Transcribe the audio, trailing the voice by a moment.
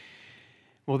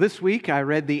Well, this week I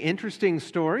read the interesting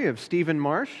story of Stephen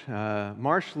Marsh.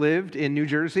 Marsh lived in New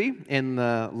Jersey in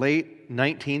the late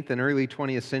 19th and early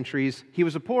 20th centuries. He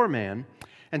was a poor man,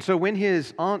 and so when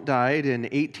his aunt died in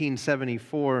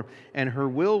 1874 and her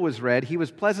will was read, he was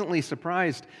pleasantly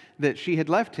surprised that she had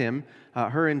left him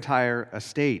her entire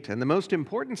estate. And the most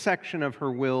important section of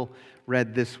her will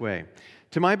read this way: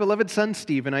 "To my beloved son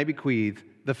Stephen I bequeath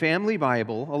the family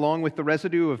Bible, along with the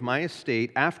residue of my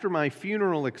estate, after my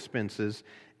funeral expenses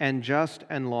and just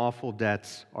and lawful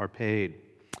debts are paid."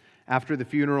 After the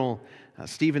funeral,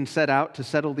 Stephen set out to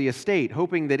settle the estate,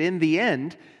 hoping that in the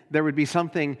end there would be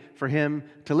something for him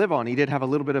to live on. He did have a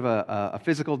little bit of a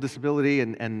physical disability,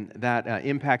 and that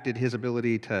impacted his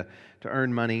ability to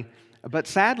earn money. But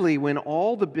sadly, when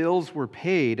all the bills were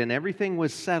paid and everything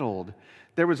was settled,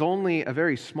 there was only a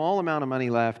very small amount of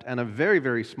money left and a very,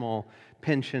 very small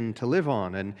pension to live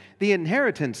on. And the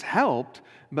inheritance helped,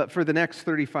 but for the next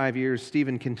 35 years,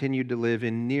 Stephen continued to live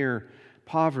in near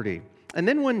poverty. And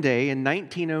then one day in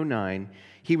 1909,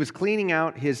 he was cleaning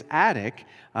out his attic.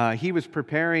 He was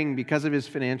preparing, because of his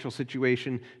financial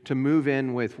situation, to move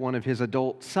in with one of his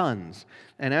adult sons.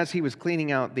 And as he was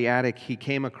cleaning out the attic, he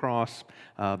came across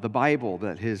the Bible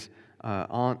that his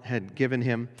aunt had given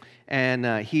him.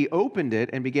 And he opened it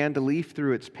and began to leaf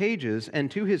through its pages. And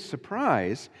to his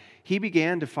surprise, he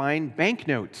began to find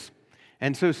banknotes.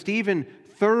 And so Stephen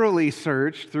thoroughly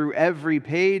searched through every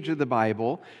page of the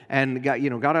Bible and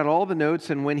got out all the notes.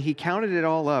 And when he counted it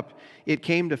all up, it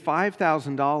came to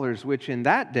 $5,000, which in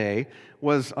that day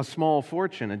was a small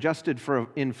fortune. Adjusted for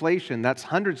inflation, that's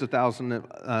hundreds of thousands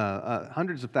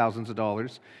of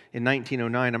dollars in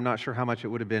 1909. I'm not sure how much it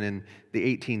would have been in the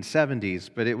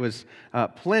 1870s, but it was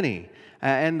plenty.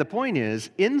 And the point is,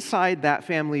 inside that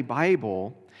family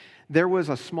Bible, there was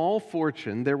a small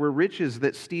fortune. There were riches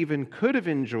that Stephen could have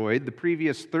enjoyed the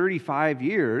previous 35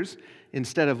 years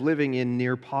instead of living in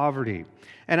near poverty.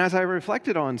 And as I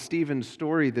reflected on Stephen's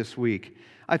story this week,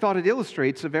 I thought it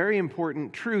illustrates a very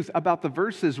important truth about the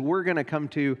verses we're going to come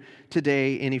to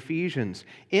today in Ephesians.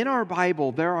 In our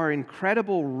Bible, there are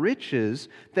incredible riches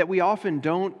that we often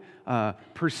don't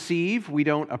perceive, we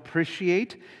don't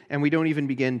appreciate, and we don't even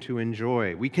begin to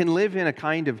enjoy. We can live in a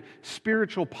kind of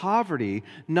spiritual poverty,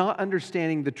 not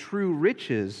understanding the true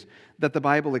riches that the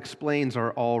Bible explains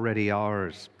are already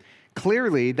ours.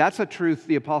 Clearly, that's a truth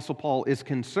the Apostle Paul is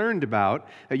concerned about.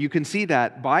 You can see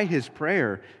that by his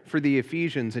prayer for the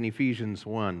Ephesians in Ephesians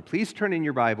 1. Please turn in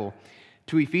your Bible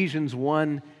to Ephesians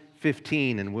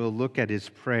 1:15, and we'll look at his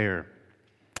prayer.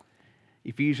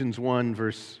 Ephesians 1,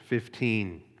 verse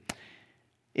 15.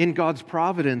 In God's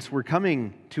providence, we're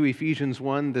coming to Ephesians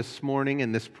 1 this morning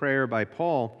and this prayer by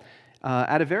Paul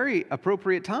at a very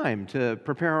appropriate time to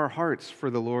prepare our hearts for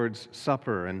the Lord's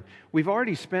Supper. And we've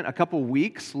already spent a couple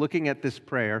weeks looking at this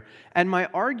prayer, and my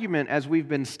argument as we've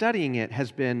been studying it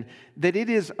has been that it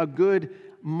is a good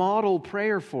model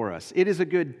prayer for us. It is a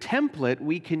good template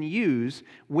we can use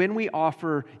when we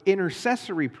offer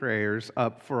intercessory prayers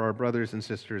up for our brothers and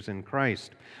sisters in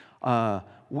Christ.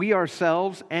 We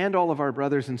ourselves and all of our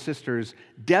brothers and sisters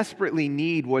desperately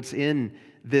need what's in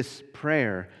this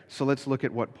prayer. So let's look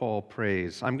at what Paul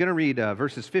prays. I'm going to read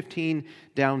verses 15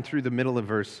 down through the middle of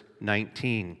verse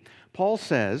 19. Paul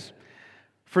says,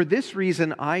 "For this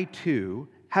reason I too,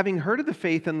 having heard of the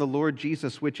faith in the Lord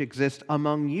Jesus which exists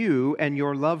among you and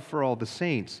your love for all the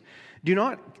saints, do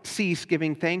not cease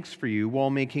giving thanks for you while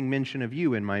making mention of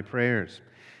you in my prayers,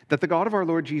 that the God of our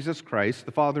Lord Jesus Christ,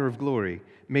 the Father of glory,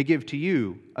 may give to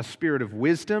you a spirit of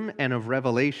wisdom and of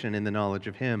revelation in the knowledge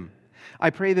of Him. I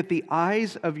pray that the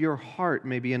eyes of your heart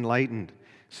may be enlightened,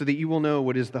 so that you will know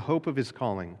what is the hope of His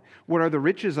calling, what are the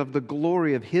riches of the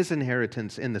glory of His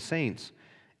inheritance in the saints,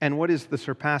 and what is the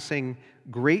surpassing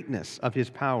greatness of His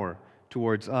power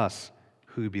towards us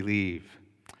who believe."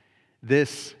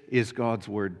 This is God's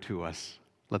word to us.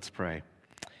 Let's pray.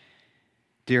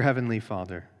 Dear Heavenly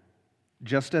Father,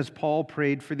 just as Paul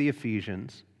prayed for the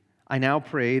Ephesians, I now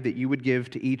pray that you would give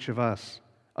to each of us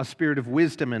a spirit of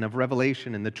wisdom and of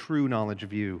revelation in the true knowledge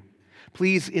of you.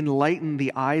 Please enlighten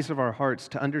the eyes of our hearts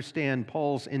to understand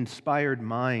Paul's inspired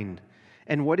mind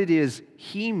and what it is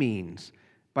he means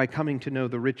by coming to know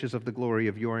the riches of the glory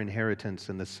of your inheritance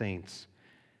in the saints.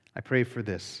 I pray for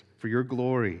this, for your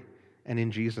glory, and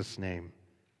in Jesus' name,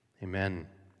 amen.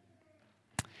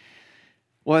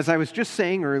 Well, as I was just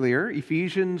saying earlier,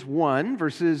 Ephesians 1,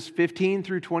 verses 15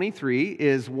 through 23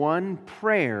 is one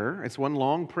prayer. It's one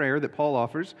long prayer that Paul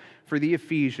offers for the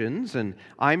Ephesians, and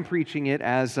I'm preaching it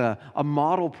as a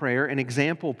model prayer, an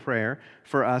example prayer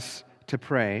for us to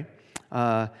pray.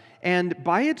 And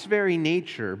by its very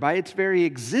nature, by its very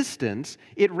existence,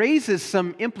 it raises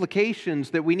some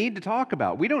implications that we need to talk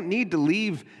about. We don't need to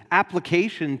leave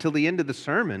application till the end of the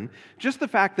sermon. Just the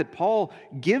fact that Paul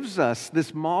gives us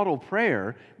this model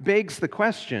prayer begs the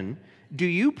question, do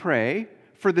you pray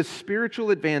for the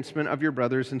spiritual advancement of your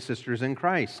brothers and sisters in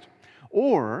Christ?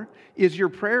 Or is your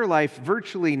prayer life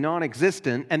virtually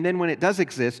non-existent, and then when it does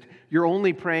exist, you're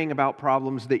only praying about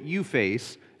problems that you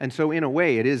face, and so in a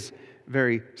way it is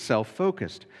very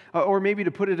self-focused? Or maybe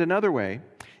to put it another way,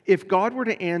 if God were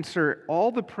to answer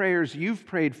all the prayers you've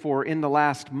prayed for in the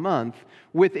last month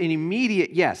with an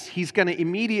immediate yes, He's going to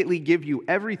immediately give you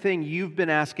everything you've been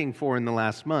asking for in the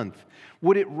last month,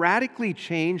 would it radically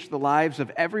change the lives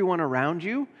of everyone around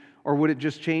you, or would it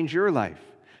just change your life?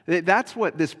 That's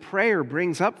what this prayer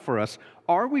brings up for us.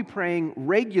 Are we praying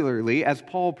regularly, as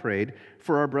Paul prayed,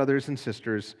 for our brothers and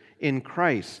sisters in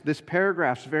Christ? This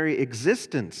paragraph's very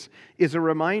existence is a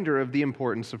reminder of the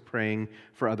importance of praying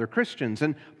for other Christians.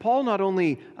 And Paul not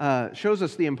only shows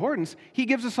us the importance, he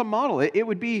gives us a model. It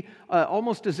would be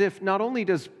almost as if not only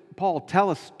does Paul tell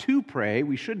us to pray,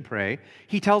 we should pray,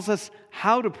 he tells us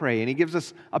how to pray, and he gives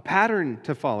us a pattern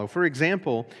to follow. For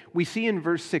example, we see in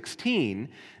verse 16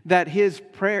 that his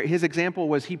example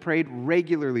was he prayed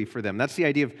regularly for them. That's the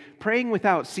idea of praying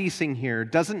without ceasing here.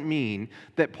 Doesn't mean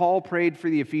that Paul prayed for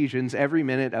the Ephesians every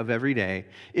minute of every day.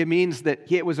 It means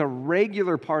that it was a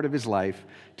regular part of his life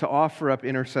to offer up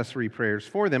intercessory prayers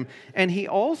for them. And he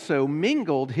also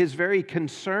mingled his very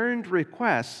concerned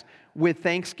requests with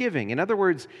thanksgiving. In other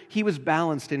words, he was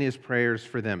balanced in his prayers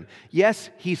for them. Yes,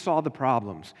 he saw the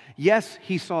problems. Yes,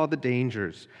 he saw the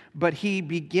dangers. But he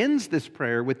begins this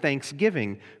prayer with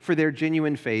thanksgiving for their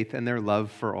genuine faith and their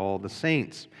love for all the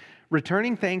saints.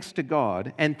 Returning thanks to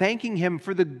God and thanking Him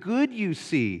for the good you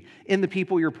see in the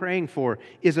people you're praying for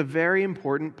is a very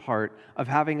important part of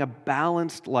having a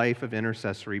balanced life of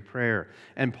intercessory prayer.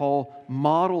 And Paul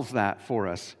models that for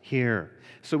us here.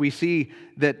 So we see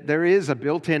that there is a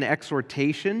built-in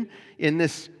exhortation in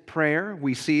this prayer.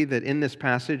 We see that in this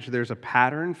passage there's a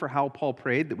pattern for how Paul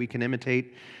prayed that we can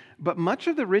imitate. But much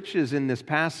of the riches in this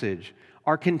passage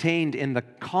are contained in the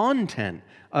content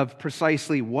of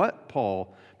precisely what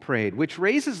Paul prayed, which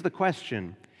raises the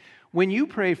question, when you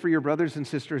pray for your brothers and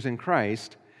sisters in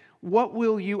Christ, what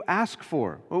will you ask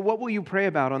for? Or what will you pray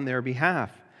about on their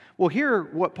behalf? Well, here,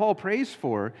 what Paul prays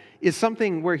for is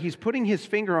something where he's putting his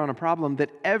finger on a problem that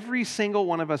every single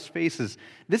one of us faces.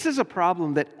 This is a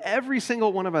problem that every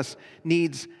single one of us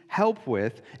needs help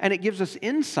with, and it gives us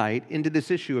insight into this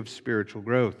issue of spiritual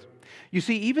growth. You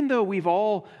see, even though we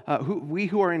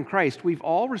who are in Christ, we've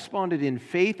all responded in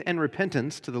faith and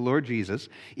repentance to the Lord Jesus,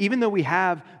 even though we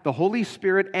have the Holy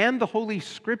Spirit and the Holy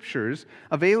Scriptures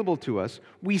available to us,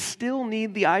 we still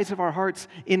need the eyes of our hearts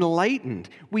enlightened.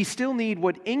 We still need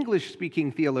what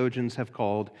English-speaking theologians have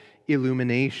called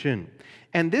illumination.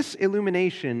 And this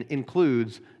illumination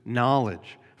includes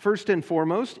knowledge. First and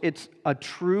foremost, it's a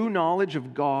true knowledge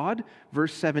of God,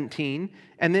 verse 17,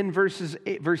 and then verse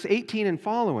 18 and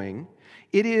following,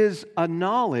 it is a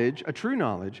true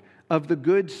knowledge of the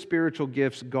good spiritual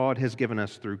gifts God has given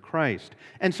us through Christ.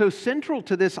 And so central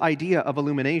to this idea of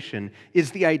illumination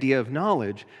is the idea of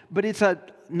knowledge, but it's a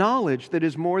knowledge that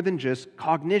is more than just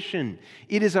cognition.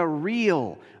 It is a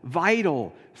real,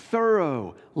 vital,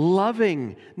 thorough,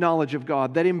 loving knowledge of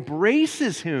God that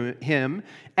embraces Him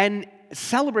and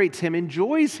celebrates Him,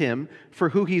 enjoys Him for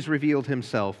who He's revealed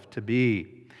Himself to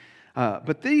be.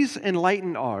 But these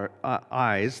enlightened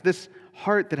eyes, this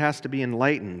heart that has to be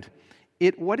enlightened,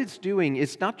 what it's doing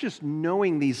is not just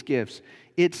knowing these gifts,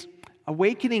 it's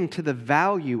awakening to the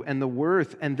value and the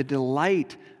worth and the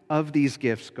delight of these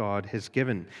gifts God has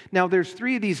given. Now, there's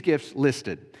 3 of these gifts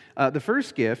listed. The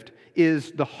first gift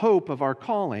is the hope of our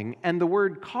calling, and the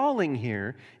word calling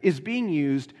here is being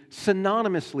used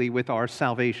synonymously with our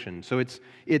salvation. So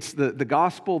it's the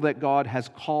gospel that God has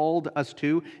called us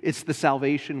to, it's the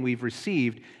salvation we've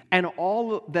received, and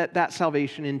all that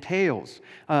salvation entails.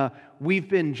 We've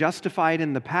been justified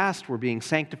in the past, we're being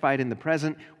sanctified in the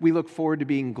present, we look forward to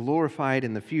being glorified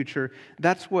in the future.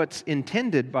 That's what's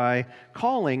intended by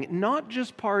calling, not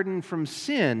just pardon from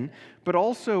sin, but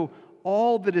also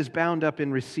all that is bound up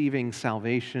in receiving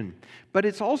salvation. But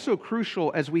it's also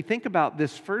crucial as we think about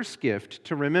this first gift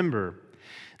to remember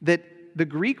that the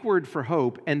Greek word for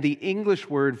hope and the English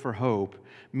word for hope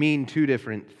mean 2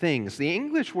 different things. The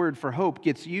English word for hope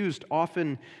gets used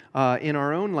often in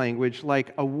our own language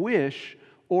like a wish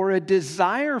or a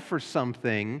desire for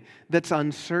something that's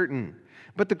uncertain.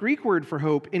 But the Greek word for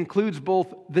hope includes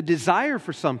both the desire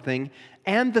for something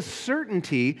and the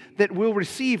certainty that we'll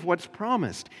receive what's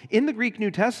promised. In the Greek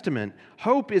New Testament,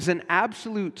 hope is an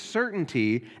absolute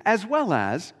certainty as well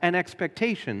as an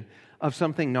expectation of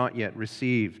something not yet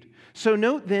received. So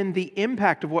note then the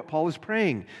impact of what Paul is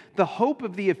praying. The hope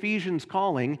of the Ephesians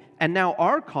calling, and now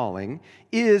our calling,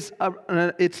 it's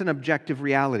an objective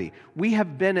reality. We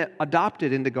have been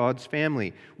adopted into God's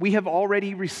family. We have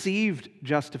already received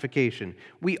justification.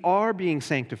 We are being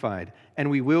sanctified, and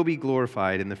we will be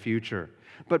glorified in the future.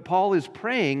 But Paul is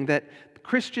praying that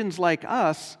Christians like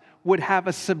us would have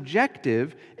a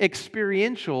subjective,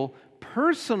 experiential,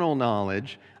 personal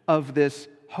knowledge of this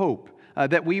hope.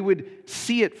 That we would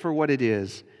see it for what it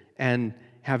is and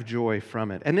have joy from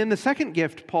it. And then the second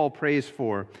gift Paul prays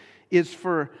for is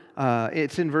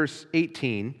it's in verse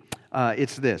 18.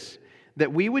 It's this,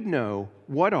 that we would know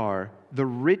what are the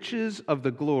riches of the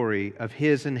glory of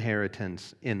his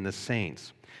inheritance in the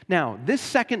saints. Now, this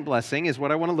second blessing is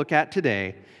what I want to look at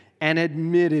today, and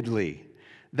admittedly,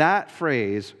 that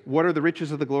phrase, what are the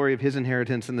riches of the glory of his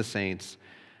inheritance in the saints,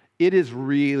 it is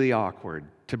really awkward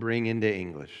to bring into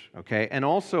English, okay? And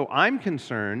also, I'm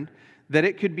concerned that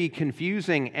it could be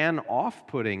confusing and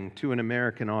off-putting to an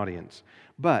American audience.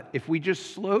 But if we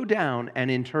just slow down and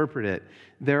interpret it,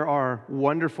 there are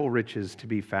wonderful riches to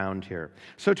be found here.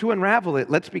 So to unravel it,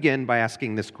 let's begin by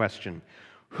asking this question.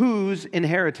 Whose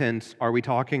inheritance are we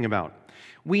talking about?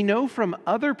 We know from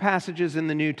other passages in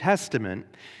the New Testament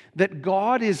that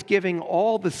God is giving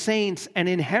all the saints an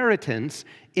inheritance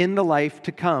in the life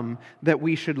to come that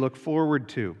we should look forward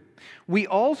to. We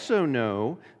also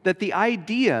know that the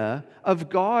idea of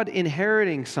God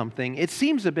inheriting something, it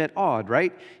seems a bit odd,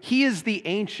 right? He is the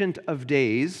Ancient of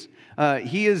Days.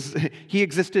 He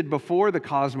existed before the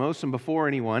cosmos and before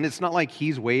anyone. It's not like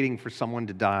he's waiting for someone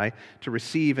to die to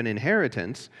receive an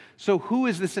inheritance. So who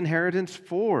is this inheritance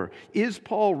for? Is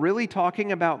Paul really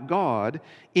talking about God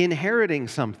inheriting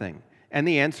something? And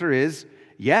the answer is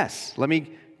yes. Let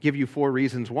me give you 4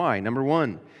 reasons why. Number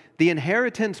 1, the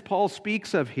inheritance Paul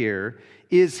speaks of here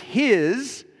is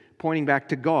his, pointing back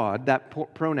to God.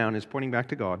 That pronoun is pointing back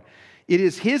to God. It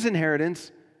is his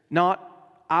inheritance,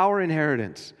 not our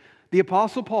inheritance. The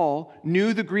Apostle Paul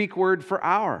knew the Greek word for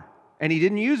our, and he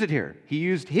didn't use it here. He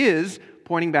used his,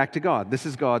 pointing back to God. This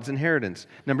is God's inheritance.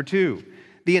 Number 2,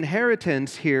 the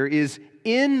inheritance here is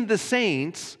in the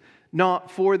saints,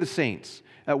 not for the saints.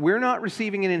 We're not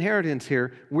receiving an inheritance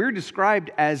here. We're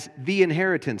described as the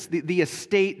inheritance. The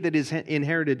estate that is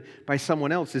inherited by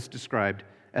someone else is described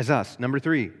as us. Number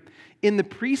 3, in the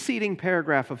preceding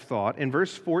paragraph of thought, in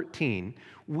verse 14,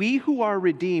 we who are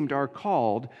redeemed are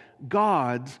called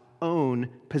God's own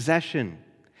possession.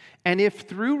 And if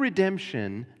through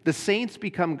redemption the saints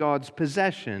become God's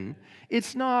possession,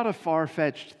 it's not a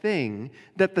far-fetched thing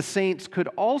that the saints could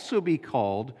also be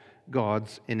called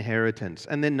God's inheritance.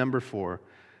 And then number 4,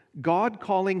 God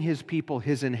calling his people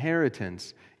his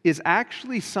inheritance is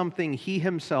actually something he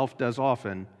himself does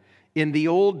often in the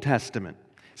Old Testament.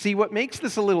 See, what makes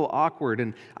this a little awkward,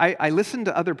 and I listened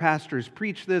to other pastors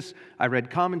preach this, I read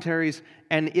commentaries,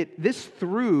 and this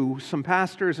threw some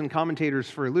pastors and commentators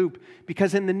for a loop,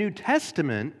 because in the New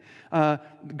Testament,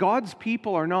 God's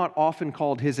people are not often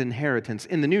called his inheritance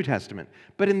in the New Testament.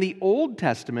 But in the Old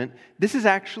Testament, this is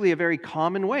actually a very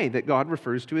common way that God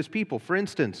refers to his people. For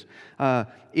instance,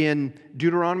 in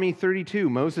Deuteronomy 32,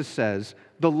 Moses says,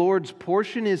 "The Lord's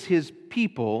portion is his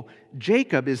people,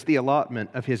 Jacob is the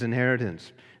allotment of his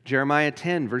inheritance." Jeremiah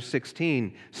 10, verse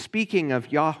 16, speaking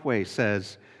of Yahweh,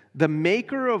 says, "The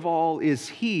maker of all is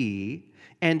he,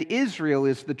 and Israel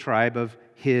is the tribe of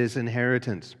his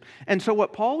inheritance." And so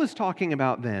what Paul is talking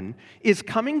about then is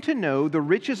coming to know the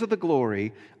riches of the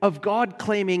glory of God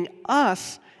claiming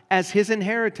us as his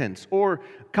inheritance. Or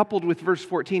coupled with verse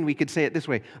 14, we could say it this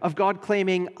way, of God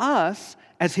claiming us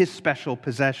as his special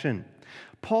possession.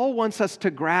 Paul wants us to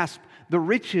grasp the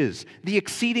riches, the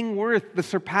exceeding worth, the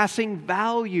surpassing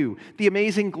value, the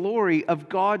amazing glory of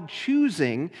God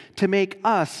choosing to make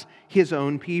us his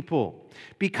own people.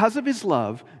 Because of his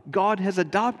love, God has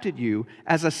adopted you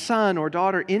as a son or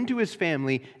daughter into his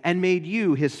family and made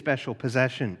you his special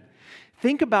possession.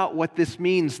 Think about what this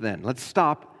means then. Let's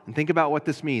stop and think about what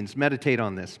this means. Meditate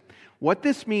on this. What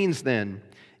this means then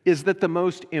is that the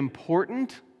most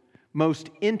important, most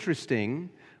interesting,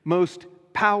 most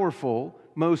powerful,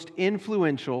 most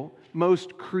influential,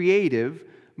 most creative,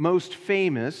 most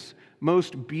famous,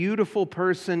 most beautiful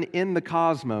person in the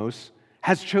cosmos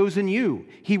has chosen you.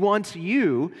 He wants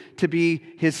you to be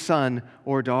his son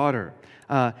or daughter.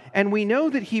 And we know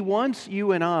that he wants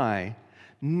you and I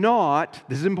not,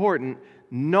 this is important,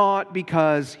 not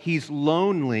because he's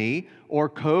lonely or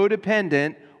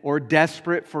codependent or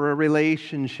desperate for a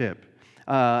relationship.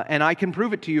 And I can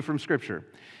prove it to you from Scripture.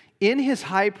 In his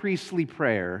high priestly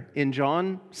prayer in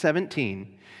John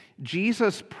 17,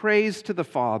 Jesus prays to the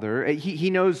Father. He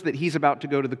knows that he's about to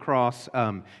go to the cross.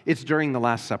 It's during the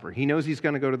Last Supper. He knows he's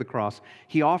going to go to the cross.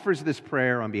 He offers this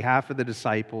prayer on behalf of the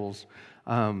disciples.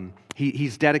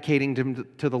 He's dedicating them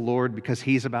to the Lord because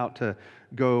he's about to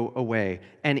go away.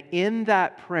 And in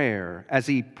that prayer, as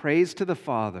he prays to the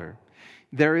Father,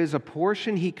 there is a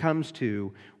portion he comes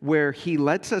to where he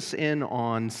lets us in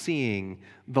on seeing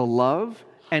the love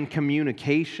and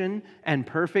communication and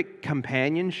perfect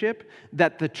companionship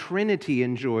that the Trinity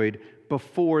enjoyed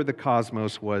before the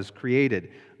cosmos was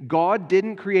created. God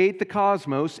didn't create the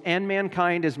cosmos and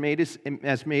mankind as made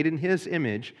in his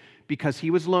image because he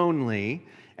was lonely,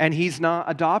 and he's not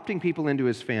adopting people into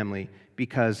his family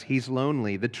because he's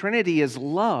lonely. The Trinity is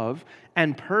love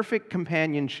and perfect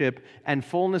companionship and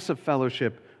fullness of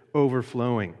fellowship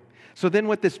overflowing. So then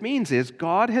what this means is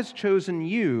God has chosen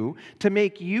you to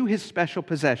make you his special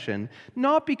possession,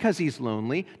 not because he's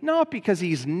lonely, not because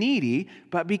he's needy,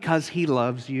 but because he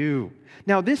loves you.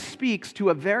 Now, this speaks to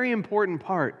a very important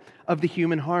part of the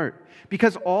human heart,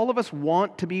 because all of us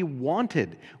want to be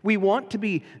wanted. We want to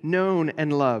be known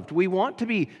and loved. We want to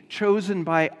be chosen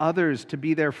by others to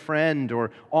be their friend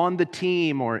or on the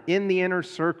team or in the inner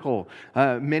circle.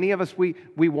 Many of us, we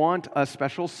want a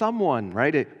special someone,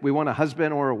 right? We want a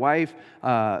husband or a wife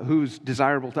who's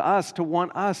desirable to us to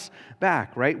want us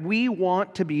back, right? We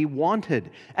want to be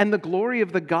wanted. And the glory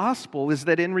of the gospel is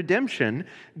that in redemption,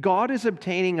 God is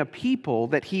obtaining a people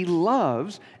that he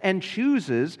loves and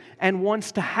chooses and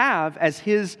wants to have as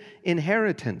his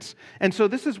inheritance. And so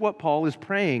this is what Paul is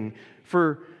praying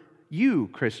for you,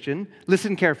 Christian.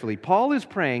 Listen carefully. Paul is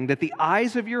praying that the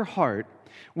eyes of your heart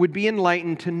would be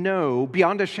enlightened to know,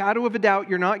 beyond a shadow of a doubt,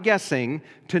 you're not guessing,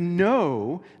 to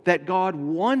know that God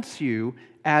wants you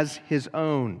as his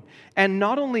own. And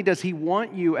not only does he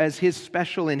want you as his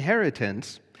special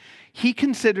inheritance, he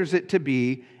considers it to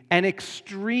be an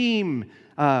extreme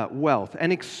wealth,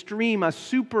 a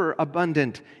super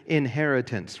abundant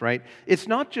inheritance, right? It's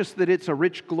not just that it's a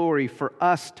rich glory for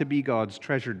us to be God's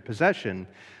treasured possession.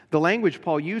 The language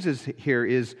Paul uses here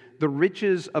is the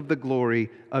riches of the glory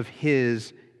of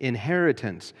his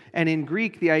inheritance. And in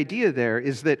Greek, the idea there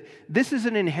is that this is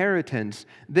an inheritance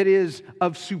that is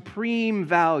of supreme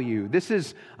value. This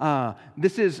is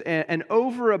an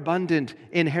overabundant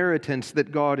inheritance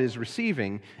that God is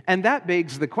receiving. And that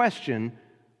begs the question,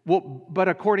 well, but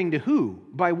according to who?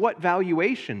 By what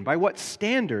valuation? By what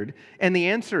standard? And the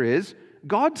answer is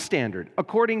God's standard.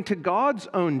 According to God's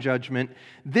own judgment,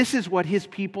 this is what his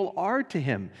people are to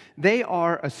him. They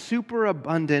are a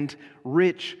superabundant,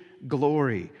 rich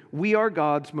glory. We are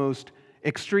God's most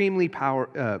extremely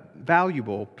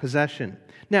valuable possession.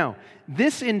 Now,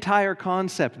 this entire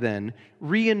concept then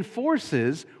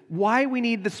reinforces why we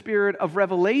need the spirit of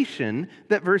revelation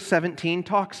that verse 17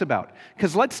 talks about.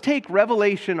 Because let's take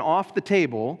revelation off the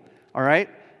table, all right,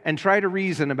 and try to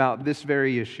reason about this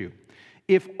very issue.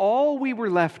 If all we were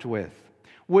left with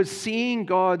was seeing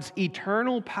God's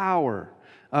eternal power,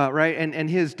 right, and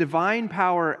his divine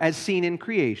power as seen in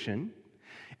creation,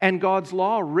 and God's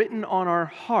law written on our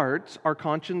hearts, our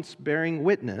conscience bearing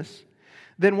witness,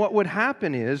 then what would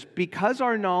happen is, because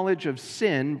our knowledge of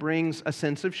sin brings a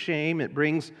sense of shame, it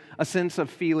brings a sense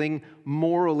of feeling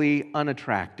morally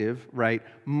unattractive, right?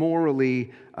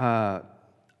 Morally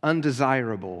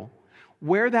undesirable.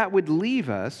 Where that would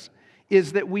leave us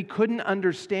is that we couldn't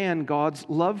understand God's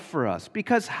love for us.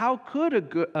 Because how could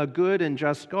a good and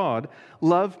just God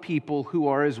love people who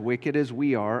are as wicked as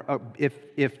we are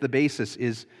if the basis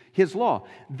is his law?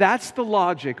 That's the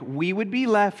logic we would be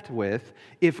left with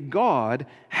if God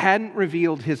hadn't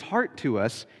revealed his heart to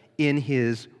us in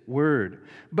his word.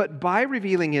 But by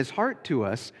revealing his heart to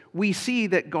us, we see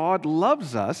that God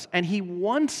loves us and he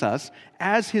wants us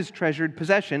as his treasured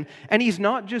possession. And he's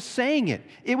not just saying it.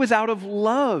 It was out of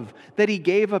love that he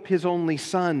gave up his only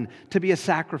son to be a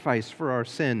sacrifice for our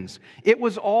sins. It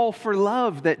was all for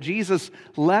love that Jesus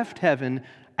left heaven,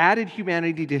 added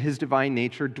humanity to his divine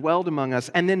nature, dwelled among us,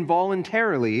 and then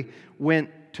voluntarily went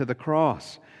to the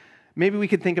cross. Maybe we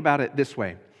could think about it this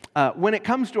way. When it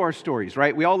comes to our stories,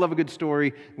 right? We all love a good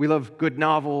story. We love good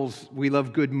novels. We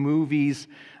love good movies.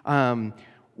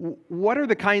 What are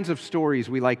the kinds of stories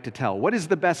we like to tell? What is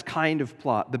the best kind of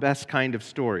plot, the best kind of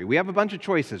story? We have a bunch of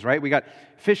choices, right? We got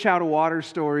fish out of water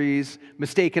stories,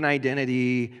 mistaken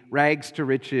identity, rags to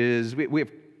riches. We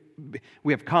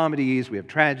have comedies, we have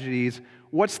tragedies.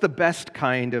 What's the best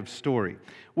kind of story?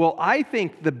 Well, I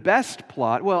think the best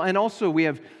plot, and also we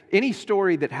have any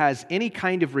story that has any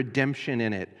kind of redemption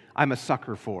in it, I'm a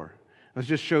sucker for. It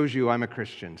just shows you I'm a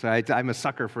Christian. So I'm a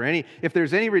sucker for if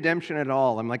there's any redemption at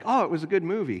all, I'm like, oh, it was a good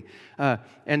movie.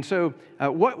 And so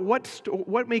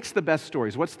what makes the best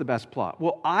stories? What's the best plot?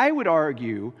 Well, I would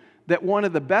argue that one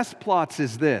of the best plots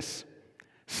is this: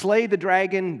 slay the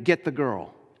dragon, get the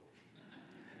girl.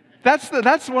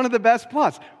 That's one of the best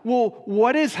plots. Well,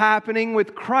 what is happening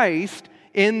with Christ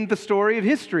in the story of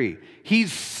history?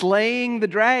 He's slaying the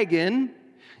dragon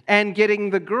and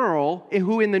getting the girl,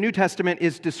 who in the New Testament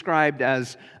is described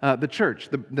as the church.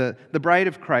 The bride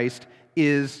of Christ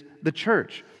is the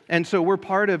church. And so we're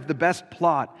part of the best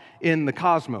plot in the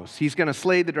cosmos. He's going to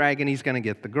slay the dragon, he's going to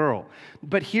get the girl.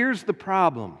 But here's the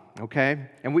problem, okay?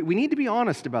 And we need to be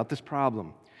honest about this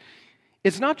problem.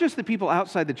 It's not just the people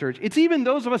outside the church, it's even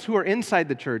those of us who are inside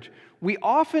the church. We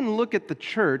often look at the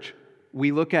church,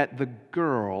 we look at the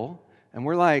girl, and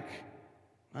we're like,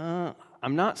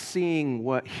 I'm not seeing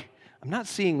what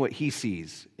he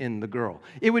sees in the girl.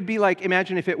 It would be like,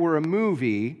 imagine if it were a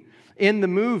movie. In the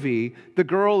movie, the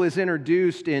girl is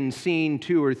introduced in scene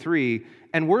 2 or 3,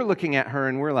 and we're looking at her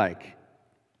and we're like,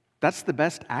 that's the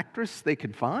best actress they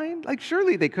could find? Like,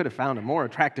 surely they could have found a more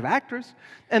attractive actress.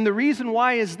 And the reason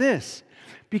why is this: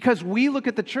 because we look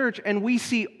at the church and we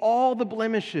see all the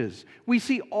blemishes. We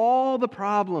see all the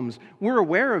problems. We're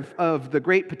aware of the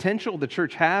great potential the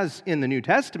church has in the New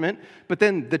Testament, but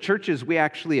then the churches we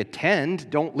actually attend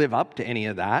don't live up to any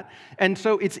of that. And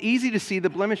so it's easy to see the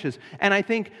blemishes. And I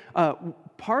think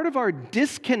part of our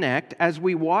disconnect as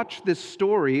we watch this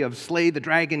story of slay the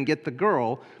dragon, get the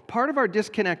girl, part of our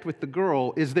disconnect with the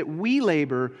girl is that we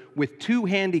labor with two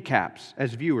handicaps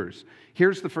as viewers.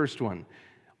 Here's the first one.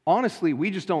 Honestly,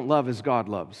 we just don't love as God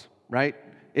loves, right?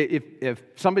 If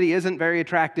somebody isn't very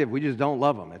attractive, we just don't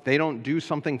love them. If they don't do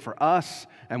something for us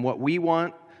and what we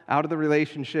want out of the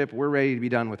relationship, we're ready to be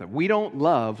done with it. We don't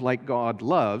love like God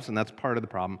loves, and that's part of the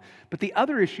problem. But the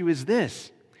other issue is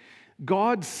this: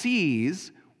 God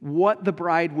sees what the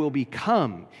bride will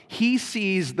become. He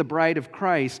sees the bride of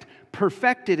Christ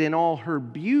perfected in all her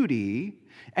beauty,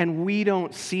 and we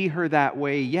don't see her that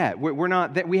way yet.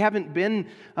 We haven't been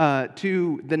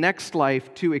to the next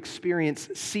life to experience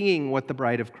seeing what the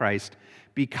bride of Christ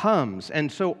becomes.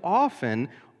 And so often,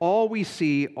 all we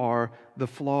see are the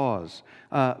flaws.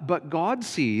 But God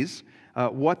sees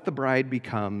what the bride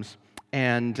becomes,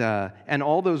 and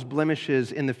all those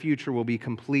blemishes in the future will be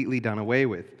completely done away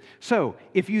with. So,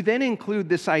 if you then include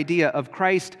this idea of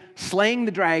Christ slaying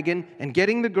the dragon and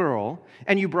getting the girl,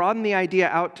 and you broaden the idea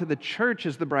out to the church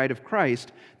as the bride of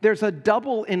Christ, there's a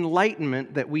double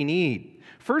enlightenment that we need.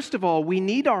 First of all, we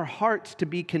need our hearts to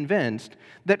be convinced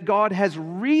that God has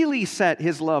really set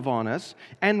His love on us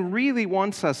and really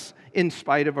wants us in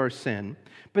spite of our sin.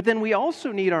 But then we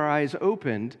also need our eyes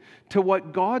opened to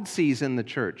what God sees in the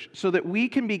church so that we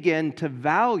can begin to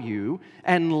value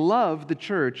and love the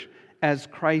church as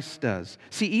Christ does.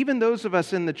 See, even those of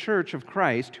us in the church of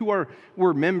Christ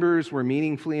we're members, we're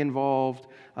meaningfully involved,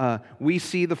 we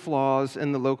see the flaws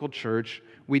in the local church,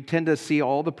 we tend to see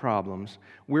all the problems.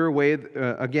 We're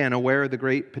aware of the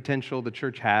great potential the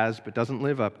church has but doesn't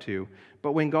live up to.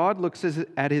 But when God looks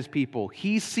at His people,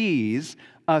 He sees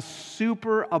a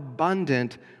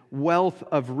superabundant wealth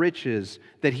of riches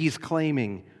that He's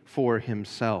claiming for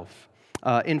Himself.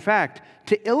 In fact,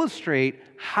 to illustrate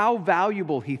how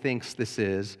valuable He thinks this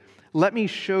is, let me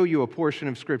show you a portion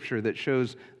of Scripture that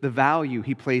shows the value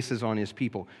He places on His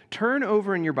people. Turn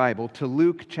over in your Bible to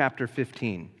Luke chapter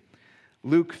 15.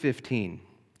 Luke 15.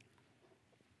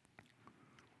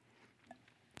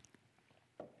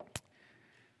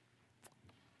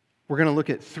 We're going to look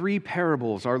at 3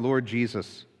 parables our Lord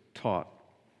Jesus taught.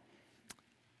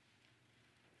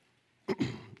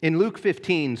 In Luke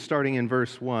 15, starting in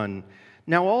verse 1,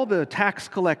 now all the tax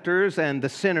collectors and the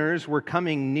sinners were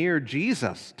coming near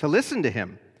Jesus to listen to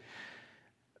Him.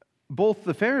 Both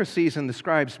the Pharisees and the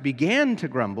scribes began to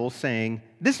grumble, saying,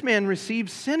 "This man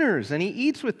receives sinners, and He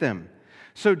eats with them."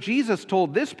 So Jesus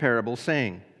told this parable,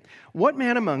 saying, "What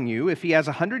man among you, if he has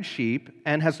 100 sheep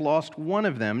and has lost one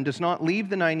of them, does not leave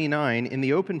the 99 in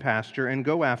the open pasture and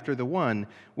go after the one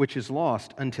which is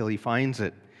lost until he finds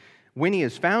it? When he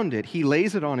has found it, he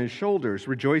lays it on his shoulders,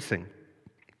 rejoicing.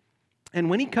 And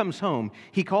when he comes home,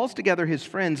 he calls together his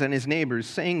friends and his neighbors,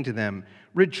 saying to them,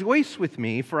 'Rejoice with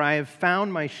me, for I have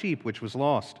found my sheep which was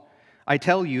lost.' I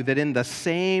tell you that in the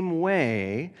same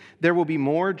way, there will be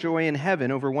more joy in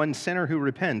heaven over one sinner who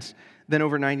repents than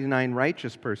over 99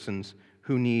 righteous persons who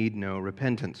who need no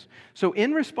repentance. So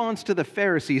in response to the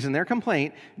Pharisees and their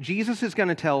complaint, Jesus is going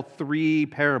to tell three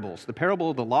parables: the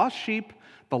parable of the lost sheep,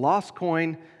 the lost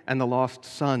coin, and the lost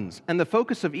sons. And the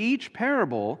focus of each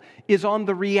parable is on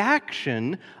the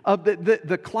reaction of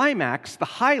the climax, the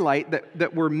highlight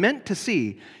that we're meant to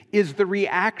see is the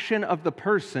reaction of the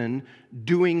person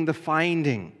doing the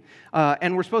finding.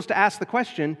 And we're supposed to ask the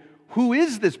question, who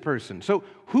is this person? So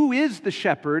who is the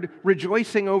shepherd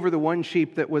rejoicing over the one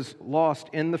sheep that was lost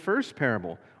in the first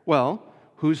parable? Well,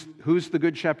 who's the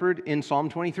good shepherd in Psalm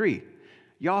 23?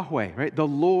 Yahweh, right? The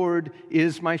Lord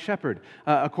is my shepherd.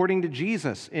 According to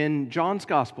Jesus in John's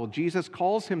Gospel, Jesus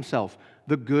calls himself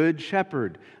the good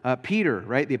shepherd. Peter,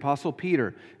 right? The Apostle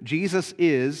Peter. Jesus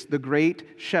is the great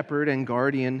shepherd and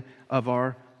guardian of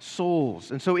our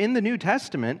souls. And so in the New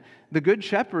Testament, the good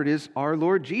shepherd is our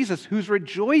Lord Jesus, who's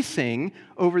rejoicing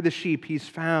over the sheep he's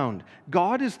found.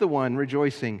 God is the one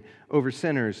rejoicing over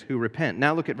sinners who repent.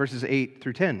 Now look at verses 8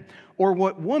 through 10. Or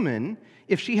what woman,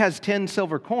 if she has 10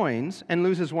 silver coins and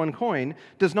loses one coin,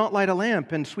 does not light a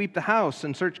lamp and sweep the house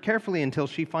and search carefully until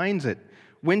she finds it?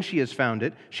 When she has found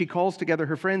it, she calls together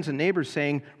her friends and neighbors,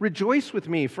 saying, "Rejoice with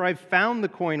me, for I've found the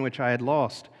coin which I had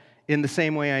lost." In the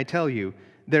same way, I tell you,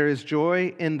 there is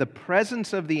joy in the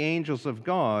presence of the angels of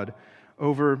God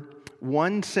over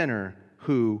one sinner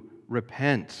who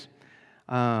repents.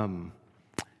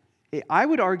 I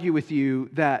would argue with you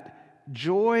that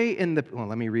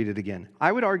let me read it again.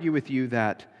 I would argue with you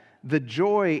that the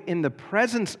joy in the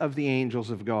presence of the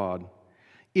angels of God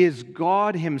is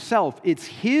God himself. It's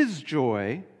his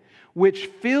joy which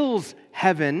fills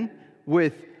heaven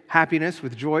with happiness,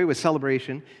 with joy, with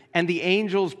celebration, and the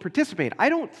angels participate. I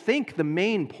don't think the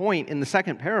main point in the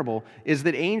second parable is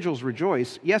that angels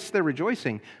rejoice. Yes, they're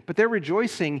rejoicing, but they're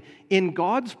rejoicing in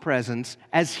God's presence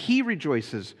as he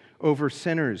rejoices over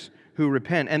sinners who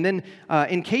repent. And then,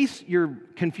 in case you're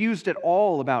confused at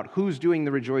all about who's doing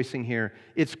the rejoicing here,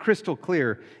 it's crystal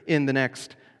clear in the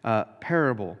next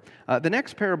parable. The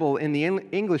next parable in the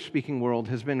English-speaking world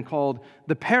has been called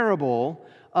the parable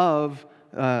of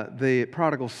the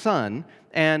prodigal son.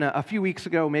 And a few weeks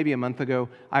ago, maybe a month ago,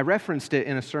 I referenced it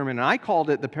in a sermon, and I called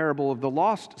it the parable of the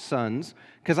lost sons,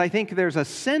 because I think there's a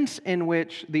sense in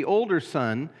which the older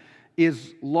son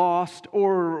is lost,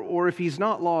 or if he's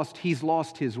not lost, he's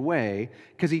lost his way,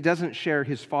 because he doesn't share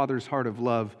his father's heart of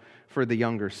love for the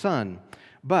younger son.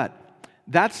 But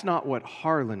that's not what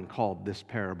Harlan called this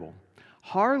parable.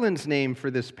 Harlan's name for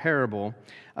this parable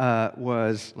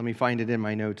was, let me find it in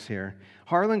my notes here.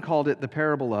 Harlan called it the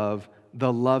parable of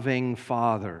the loving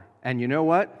father. And you know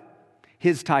what?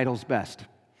 His title's best.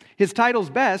 His title's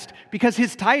best because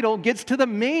his title gets to the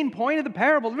main point of the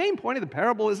parable. The main point of the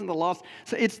parable isn't the lost.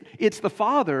 So it's the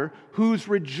father who's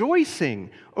rejoicing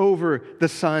over the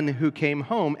son who came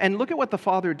home. And look at what the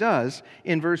father does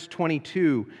in verse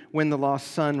 22 when the lost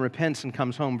son repents and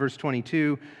comes home. Verse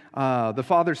 22, the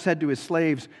father said to his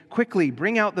slaves, "Quickly,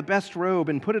 bring out the best robe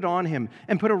and put it on him,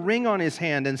 and put a ring on his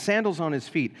hand and sandals on his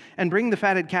feet, and bring the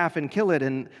fatted calf and kill it,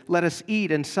 and let us eat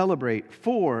and celebrate.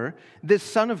 For this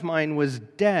son of mine was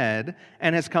dead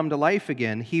and has come to life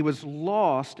again. He was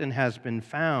lost and has been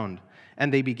found."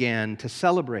 And they began to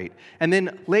celebrate. And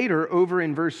then later, over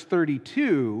in verse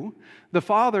 32, the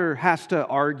father has to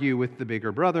argue with the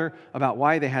bigger brother about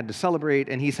why they had to celebrate,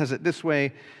 and he says it this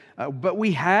way, "But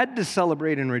we had to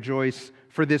celebrate and rejoice,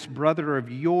 for this brother of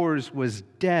yours was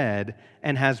dead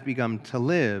and has begun to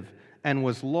live, and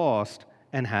was lost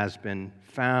and has been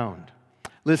found."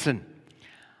 Listen,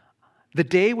 the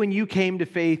day when you came to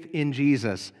faith in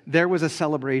Jesus, there was a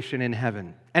celebration in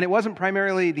heaven. And it wasn't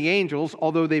primarily the angels,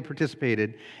 although they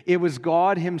participated. It was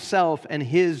God himself and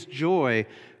his joy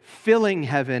filling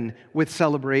heaven with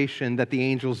celebration that the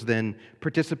angels then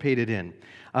participated in.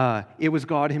 It was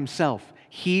God himself.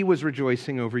 He was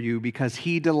rejoicing over you because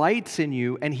he delights in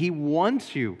you and he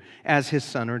wants you as his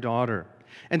son or daughter.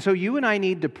 And so you and I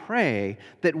need to pray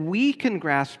that we can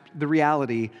grasp the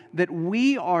reality that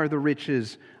we are the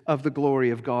riches of the glory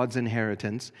of God's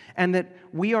inheritance and that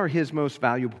we are his most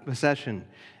valuable possession.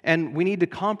 And we need to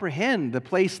comprehend the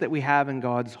place that we have in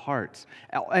God's hearts.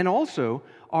 And also,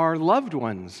 our loved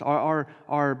ones,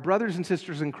 our brothers and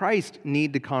sisters in Christ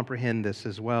need to comprehend this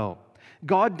as well.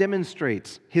 God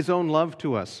demonstrates his own love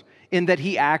to us in that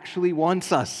he actually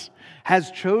wants us,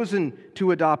 has chosen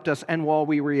to adopt us, and while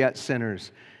we were yet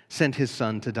sinners, sent his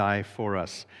son to die for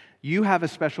us. You have a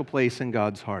special place in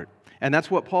God's heart. And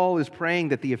that's what Paul is praying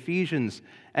that the Ephesians,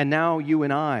 and now you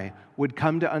and I, would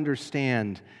come to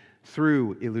understand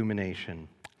through illumination.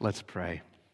 Let's pray.